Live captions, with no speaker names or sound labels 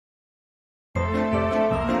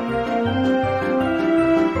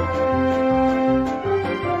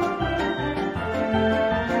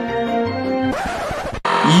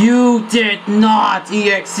You did not,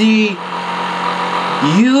 EXE!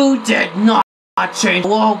 You did not change the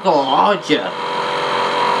logo, did you?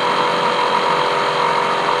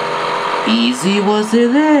 Easy was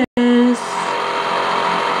it is.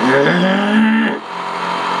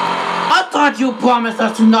 I thought you promised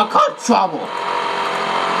us to not cause trouble.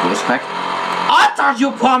 Respect. I thought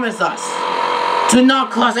you promised us to not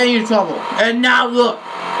cause any trouble, and now look.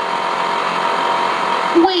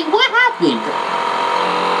 Wait, what happened?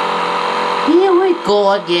 Here we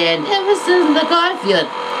go again. Ever since the Garfield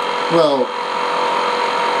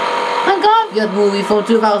movie from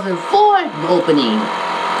 2004 opening.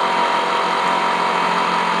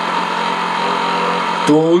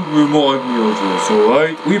 Don't remind me of this,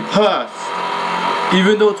 alright? We passed.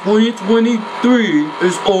 Even though 2023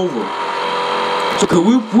 is over. So can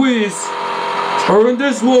we please turn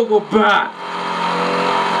this logo back?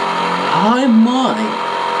 I might.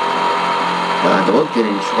 Don't get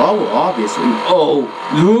in trouble, obviously. Oh,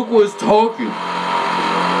 Luke was talking.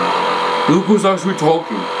 Luke was actually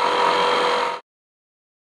talking.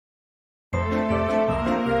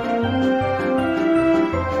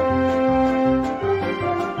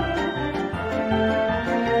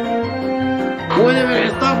 Wait a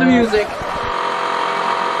minute, stop the music!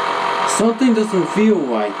 Something doesn't feel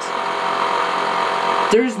right.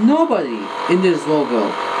 There's nobody in this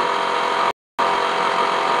logo.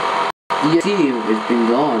 The team has been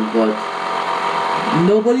gone, but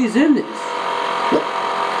nobody's in this.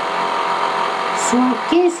 So I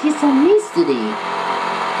guess he's a mystery.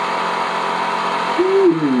 I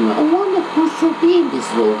wonder who should be in this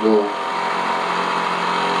logo.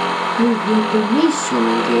 With information,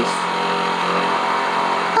 I guess.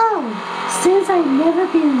 Oh, since I've never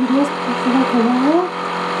been in this for a while,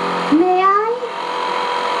 may I?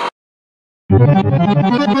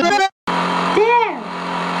 There!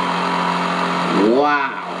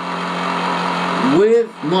 Wow! With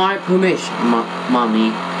my permission,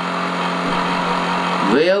 Mommy.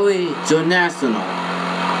 Very international.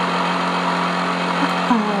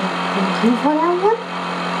 Thank you for that one.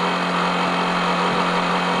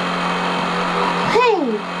 Hey!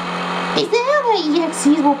 Is there any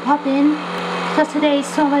EXEs will pop in? Because today is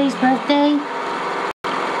somebody's birthday?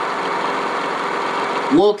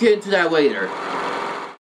 We'll get into that later.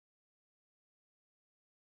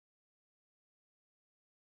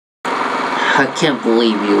 I can't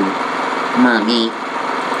believe you, Mommy.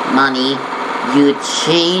 You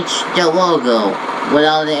changed the logo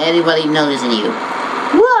without anybody noticing you.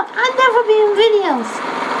 Look, I've never been in videos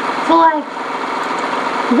for like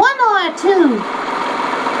 1 or two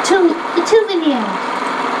videos.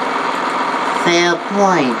 Fair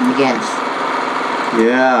point, I guess.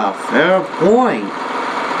 Yeah, fair point.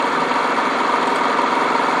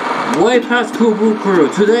 Way past Kubu Crew.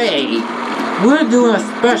 Today, we're doing a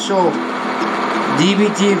special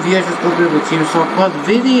DVD VHS opening with Team Song Plus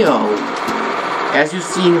video. As you've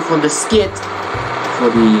seen from the skit for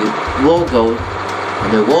the logo,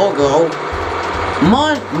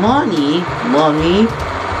 Mommy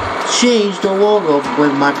changed the logo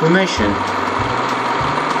with my permission.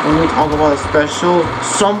 When we talk about a special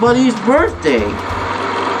somebody's birthday.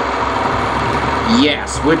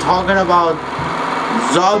 Yes, we're talking about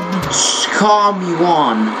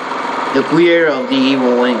Zabujcamilan, the creator of the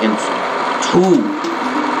Evil Wingans 2.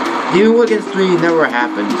 The Evil Wingans 3 never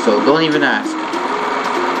happened, so don't even ask.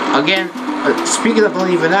 Again, speaking of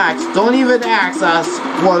don't even ask us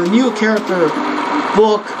for a new character,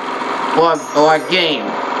 book, or a game.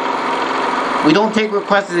 We don't take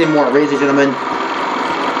requests anymore, ladies and gentlemen.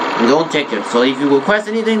 We don't take it. So if you request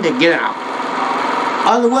anything, then get out.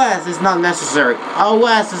 Unless it's not necessary.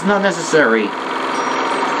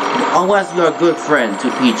 Unless you're a good friend to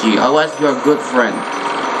PG. Unless you're a good friend.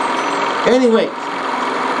 Anyway,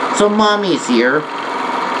 so Mommy's here.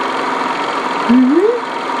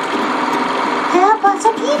 There are a bunch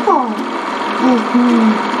of people.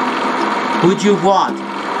 Who'd you want?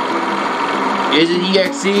 Is it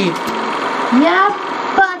EXE? Yeah,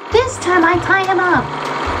 but this time I tie him up.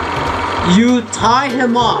 You tie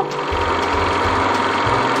him up?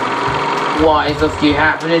 Why is this keep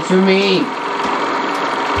happening to me?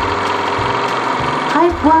 I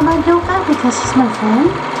brought my dog out because he's my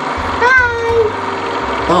friend. Hi!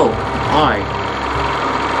 Oh, hi.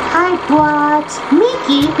 I brought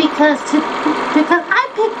Mickey because I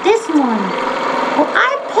picked this one. Well,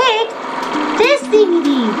 I picked this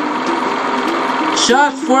DVD.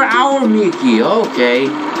 Just for our Mickey, okay.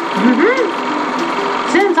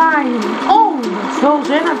 Since I own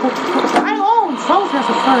Frozen, Frozen as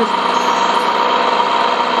a first.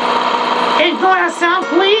 Ignore that sound,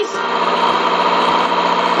 please.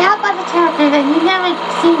 Yeah, but the character that you never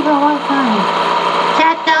seen for a long time.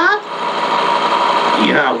 Cat dog?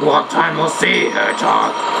 Yeah, what time will see,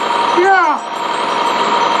 Hedgehog? Yeah.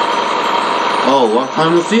 Oh, what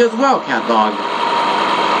time will see as well, Cat Dog?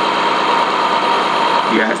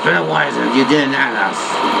 Yeah, it's been a while since you didn't ask us.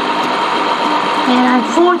 And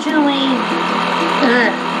unfortunately,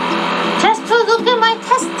 just to look at my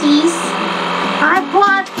testes, I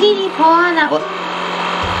brought Petey Paw up. What?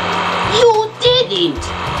 You didn't!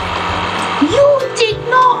 You did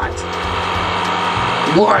not!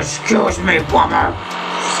 Well, excuse me, Plumber.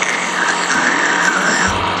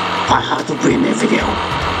 I had to bring the video.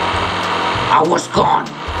 I was gone.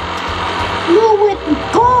 You were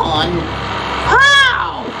gone?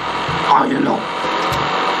 How? I don't know.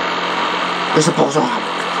 It's supposed to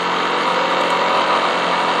happen.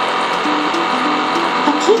 I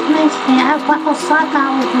keep mentioning I brought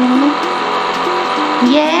Osaka with me.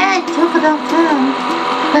 Yeah, it took a long time,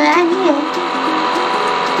 but I'm here.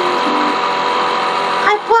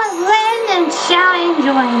 I brought Ren and Shao and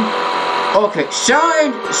Joy. Okay,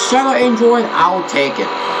 Shadow Android, I'll take it.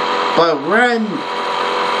 But Ren,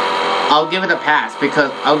 I'll give it a pass because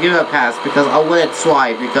I'll let it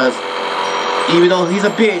slide because even though he's a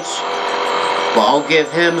bitch, but I'll give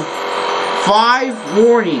him 5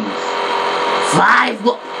 warnings. 5.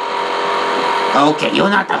 Okay, you're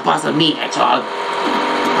not the boss of me, Hedgehog.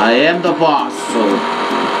 I am the boss, so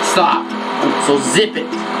stop. So zip it.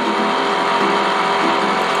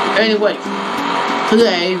 Anyway,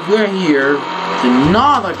 today we're here to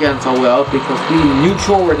not against our will because we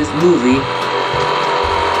neutral with this movie.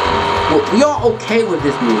 Well, we are okay with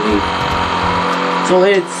this movie. So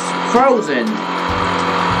it's Frozen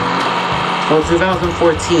from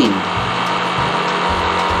 2014.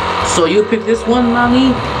 So you picked this one, Nani?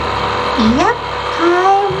 Yep,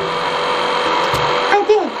 I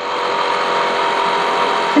did.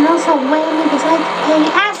 And also Wayne decided to pay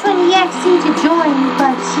Ashwin EXC to join,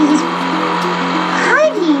 but she's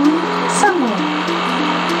hiding somewhere.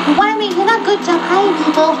 Why, I mean, you're not good to hide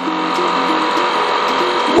people.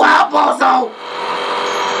 Wow, Bozo!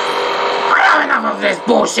 I have enough of this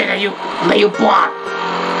bullshit that you bought.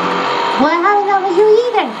 Well, I don't know you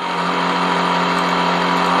either.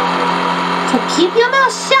 So keep your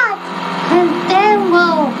mouth shut, and then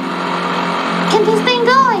we'll get this thing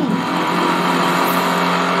going.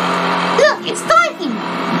 Look, it's starting.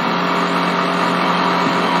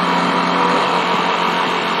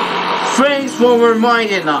 Thanks for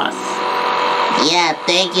reminding us. Yeah,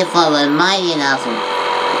 thank you for reminding us,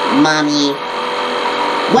 Mommy.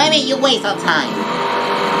 Why did you waste our time?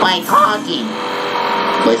 By talking.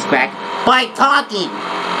 Voice crack. By talking.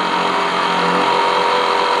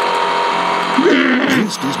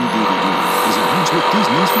 This Disney DVD is advanced with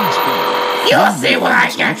Disney's Fast Play. You'll see what I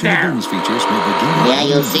get there. Yeah,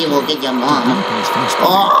 you'll see we'll get your mom.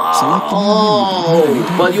 Oh,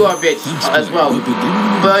 but you are a bitch as well.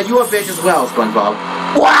 But you are a bitch as well, SpongeBob.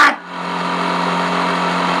 What?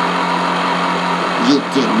 You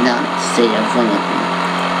did not say in front of me.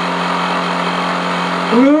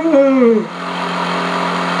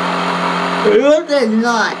 You did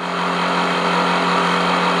not.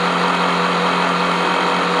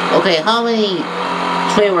 Okay, how many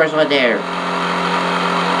trailers are there?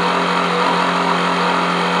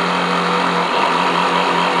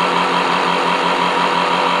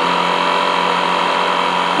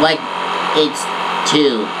 Like, it's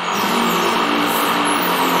 2.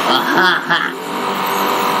 Ha.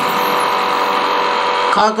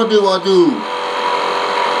 Cock-a-doodle-doo.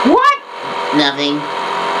 What? Nothing.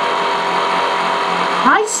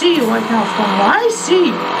 I see you right now, SpongeBob. I see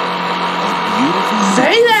you.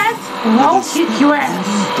 Say that, and I'll kick your ass.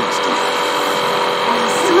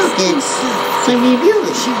 It's some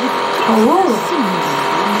reviews. Oh.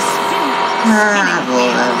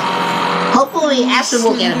 Hopefully Ashley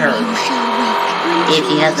will get hurt. If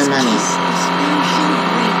he has the money.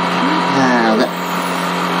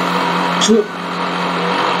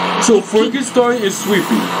 So Frankenstein is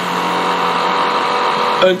sweeping.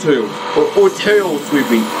 And Tails. Or Tails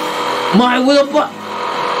sweeping. My little butt.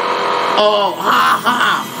 Oh,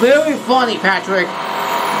 ha. Very funny, Patrick.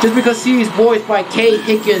 Just because he's voiced by Kay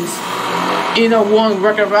Higgins in a one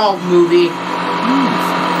Wreck-It Ralph movie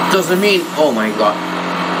doesn't mean, oh my god.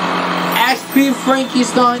 SP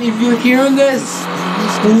Frankenstein, if you're hearing this,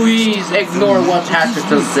 please ignore what Patrick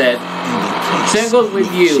just said. Same goes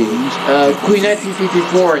with you, Queen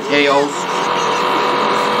 1954 Tails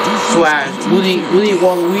 / Woody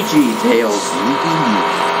Waluigi Tails.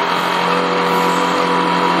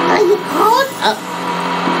 Are you called?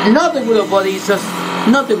 Nothing with a buddy, it's just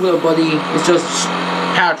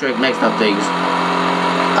Patrick mixed up things.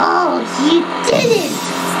 Oh, you did it!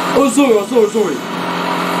 Oh, sorry.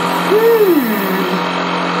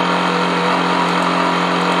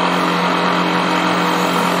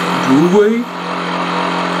 Blu-ray?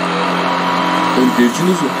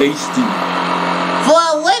 Indigenous HD. For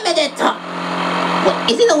a limited time. What,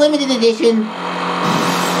 is it a limited edition?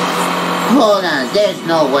 Hold on, there's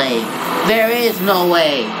no way. There is no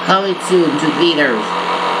way. Coming soon to theaters.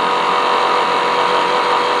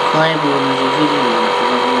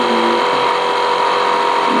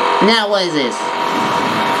 Now what is this?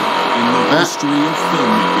 In the history of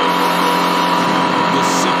filmmaking, the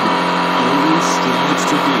sequel always strives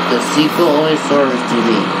to be. The sequel always strives to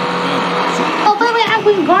be. Oh, by the way, I'm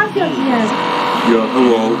with Garfield here. Yeah,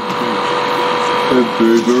 hello. And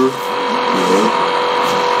bigger. Yeah.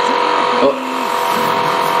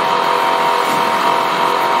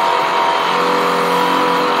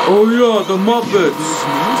 Oh yeah, the Muppets.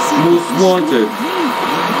 Most Wanted.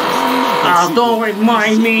 Don't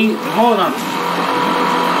remind me. Hold on.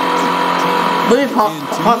 Let me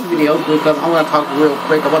pause the video because I want to talk real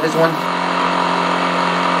quick about this one.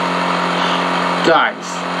 Guys,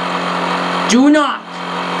 do not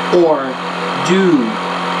or do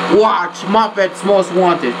watch Muppets Most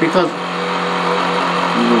Wanted because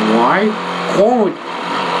you know why?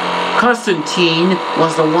 Constantine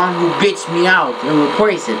was the one who bitched me out and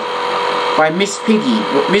replaced it by Miss Piggy.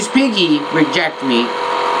 Miss Piggy rejected me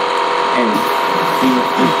and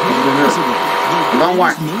don't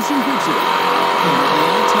watch.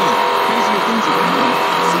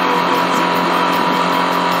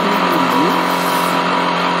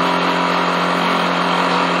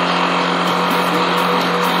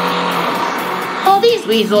 Oh, this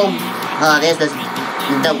weasel. Oh, there's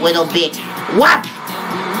the little bitch. What?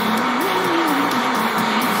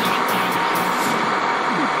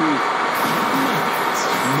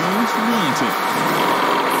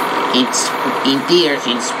 It's in theaters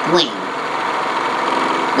in spring.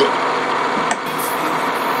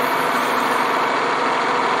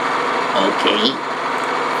 Okay.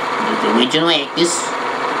 The original actors.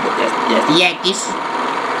 That's the actors.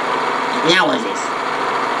 Now what's this?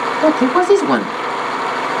 Okay, what's this one?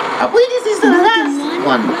 I believe this is the last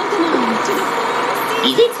one.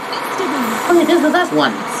 Is it? Oh yeah, this is the last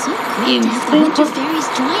one. In spring.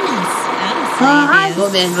 I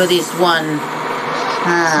remember this one.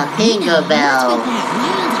 Tinkerbell.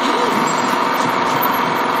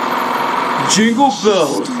 Jingle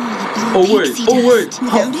bells. Oh wait.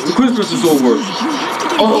 The Christmas is over.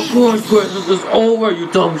 Oh, of course Christmas is over, you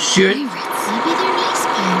dumb shit.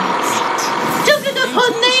 Just because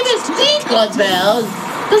her name is Tinkerbell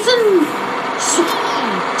doesn't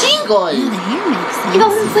jingle. It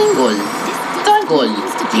doesn't jingle.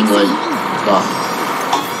 Jingle. Oh.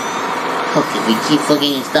 Okay, we keep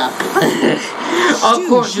forgetting stuff. Of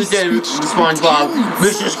course you did, SpongeBob.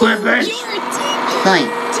 Mr. Squidward. Fine.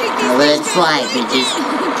 I'll let it fly, bitches.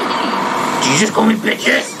 Did you just call me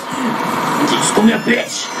bitches? Did you just call me a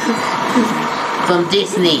bitch? From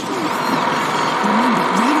Disney.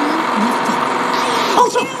 Oh,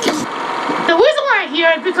 so the reason why I'm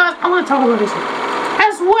here is because I want to talk about this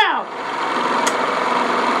as well.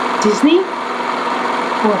 Disney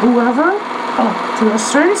or whoever, to a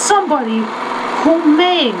certain somebody who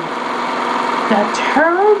made that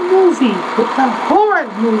terror movie, the horror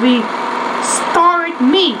movie, starring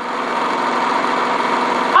me.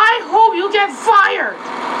 I hope you get fired.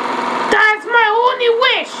 That's my only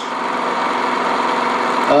wish.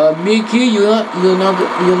 Mickey,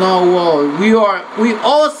 we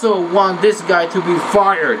also want this guy to be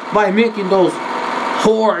fired by making those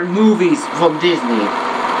horror movies from Disney.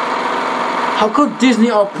 How could Disney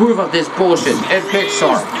approve of this bullshit and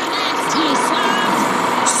Pixar?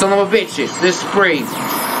 Son of a bitches, this spring.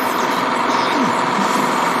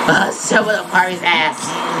 Someone up Harry's ass.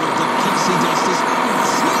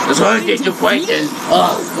 That's what I did to Plankton.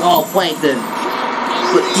 Oh, Plankton.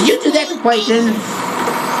 Did you do that to Plankton?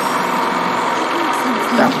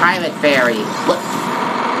 The private fairy. What?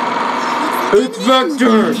 It's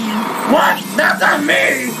Vector! What? That's not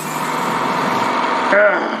me!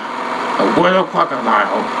 A little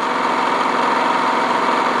crocodile.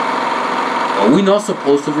 Are we not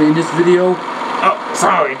supposed to be in this video? Oh,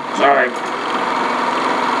 sorry.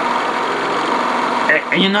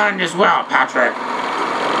 And you're not in this well, Patrick.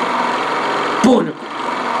 Barnacle.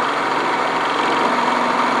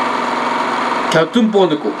 Captain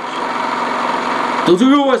Barnacle. Does you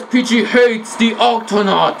realize Peachy hates the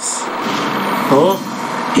Octonauts? Huh?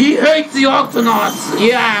 He hates the Octonauts!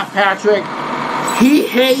 Yeah, Patrick. He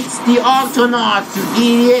hates the Octonauts, you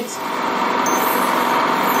idiot!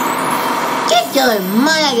 Get your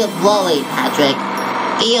mind out of your blowy, Patrick.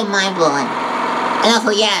 Ew, my boy. And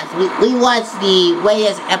also, yes, we watched the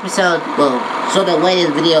latest episode, well, sort of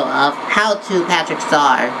latest video of How to Patrick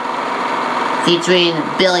Star, featuring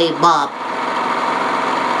Billy Bob.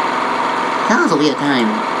 That was a weird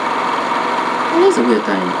time. It is a weird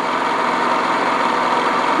time.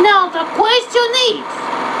 Now the question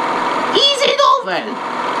is it over?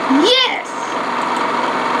 Yes!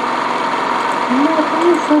 No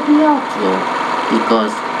time for the outro.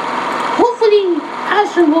 Because hopefully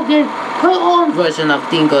Ashley will get her own version of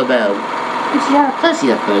Tinkerbell. She had a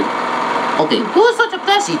plushie. Okay, do such a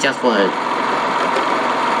plushie just for her.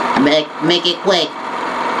 Make it quick.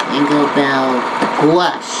 Tinkerbell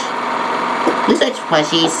plush. Research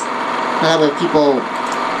plushies. A lot of people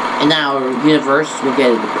in our universe will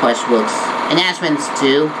get the plush books. And Ashman's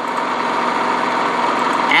too.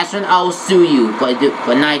 Ashman, I will sue you for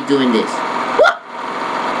not doing this. What?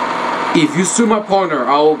 If you sue my partner,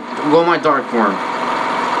 I'll go my dark form.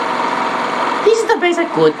 This is the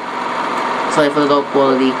basic good. Sorry for the low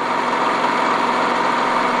quality.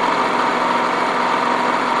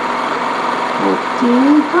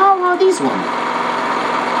 Okay, how about this one?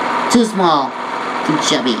 Too small. Too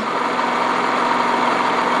chubby.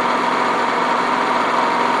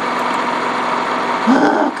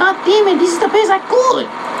 God damn it, this is the best I could.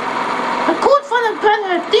 I could find a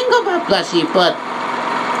better Tinkerbell plushie, but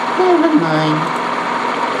never mind.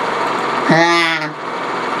 Ha!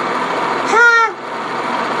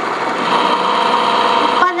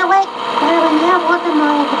 By the way, you have one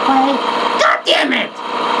more to play. God damn it!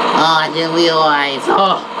 Oh, I didn't realize.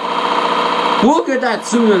 Oh, we'll get that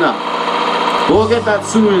soon enough. We'll get that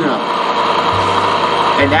soon enough.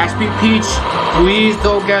 And Ashby Peach, please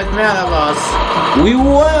don't get mad at us. We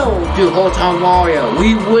will do Hotel Mario.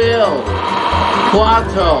 We will.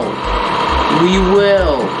 Plato. We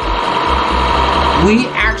will. We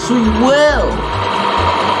actually will.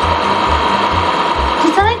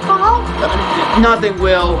 Did I call? Nothing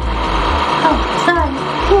will. Oh, sorry.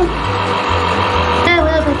 Got a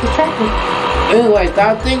little bit distracted. Anyways,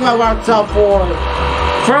 that thing I wrapped up for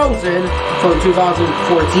Frozen from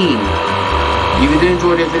 2014. If you did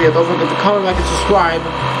enjoy this video, don't forget to comment, like, and subscribe.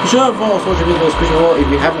 Be sure to follow social media description below if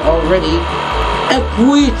you haven't already. And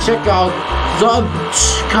please check out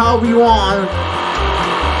Zabujcamilan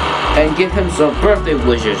and give him some birthday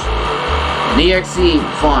wishes. And EXE,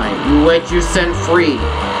 fine. We let you send free.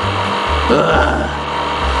 Ugh.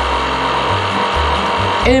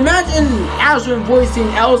 And imagine Ashwin voicing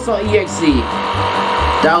Elsa EXE.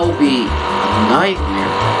 That would be a nightmare.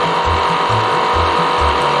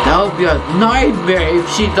 That would be a nightmare if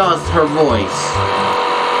she does her voice.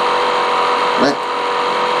 What?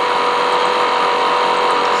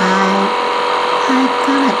 I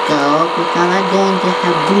gotta go because I'm going to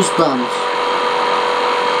have goosebumps.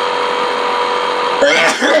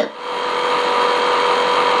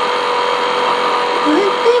 I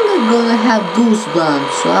think I'm gonna have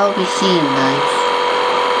goosebumps, so I'll be seeing nice.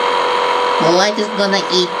 Well, I'm just gonna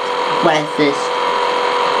eat breakfast.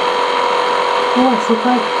 Oh, I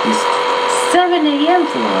forgot. It's 7 a.m.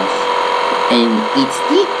 for us. And it's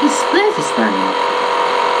breakfast time.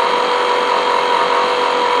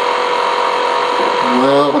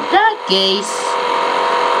 Well, in that case,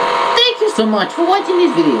 thank you so much for watching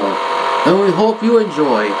this video. And we hope you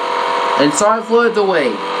enjoy. And sorry for the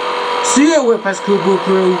delay. See you with Pascubu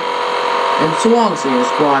Crew. And so long, Senior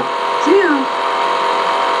Squad. See ya.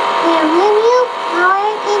 They're really you power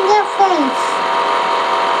in your face.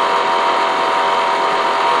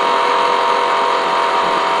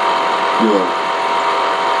 Yeah.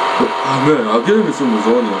 Man, I'll get him some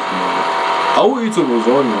lasagna tomorrow. I will eat some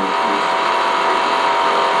lasagna.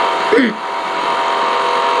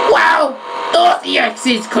 Wow! Those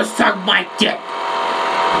EXEs could suck my dick.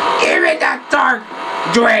 Even that dark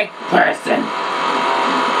drink person.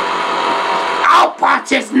 I'll punch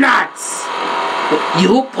his nuts.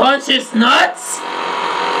 You punch his nuts?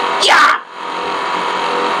 Yeah!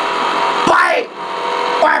 By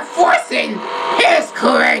forcing his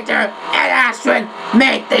creator and Ashwin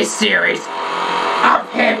make this series of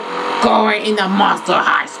him going into Monster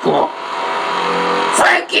High School.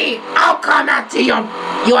 Frankie, I'll come after your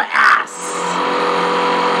ass.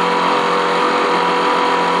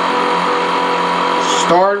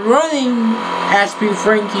 Start running, Ashby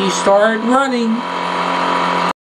Frankie, start running.